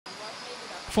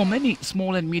For many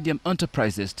small and medium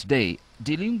enterprises today,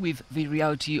 dealing with the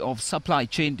reality of supply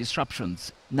chain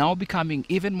disruptions now becoming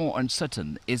even more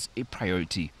uncertain is a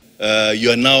priority. You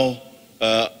are now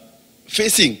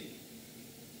facing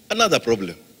another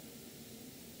problem.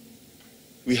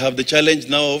 We have the challenge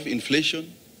now of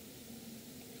inflation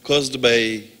caused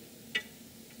by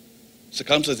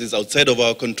circumstances outside of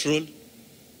our control,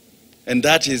 and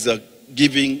that is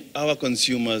giving our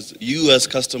consumers, you as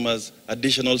customers,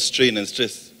 additional strain and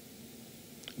stress.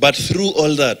 But through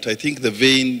all that, I think the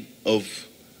vein of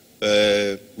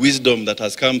wisdom that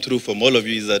has come through from all of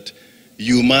you is that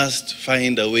you must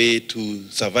find a way to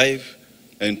survive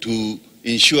and to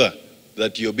ensure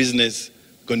that your business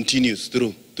continues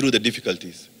through the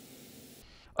difficulties.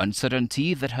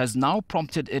 Uncertainty that has now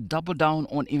prompted a double down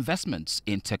on investments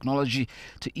in technology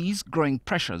to ease growing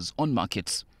pressures on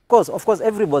markets. Of course,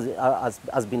 everybody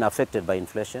has been affected by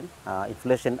inflation.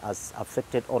 Inflation has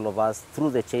affected all of us through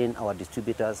the chain, our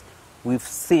distributors. We've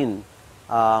seen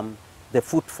the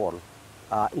footfall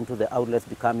into the outlets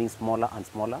becoming smaller and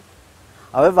smaller.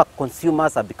 However,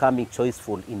 consumers are becoming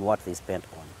choiceful in what they spend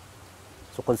on.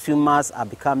 So consumers are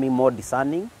becoming more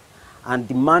discerning and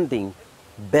demanding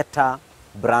better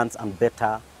brands and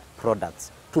better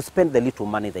products to spend the little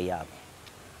money they have.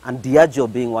 And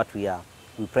Diageo being what we are,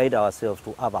 we pride ourselves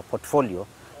to have a portfolio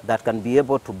that can be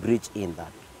able to bridge in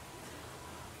that.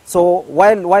 So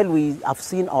while we have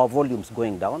seen our volumes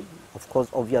going down, of course,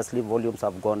 obviously volumes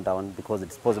have gone down because the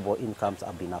disposable incomes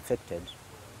have been affected.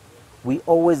 We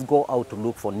always go out to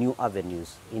look for new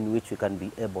avenues in which we can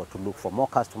be able to look for more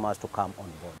customers to come on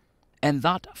board. And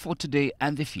that for today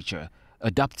and the future,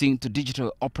 adapting to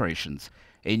digital operations,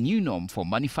 a new norm for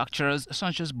manufacturers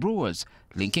such as brewers,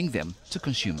 linking them to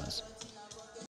consumers.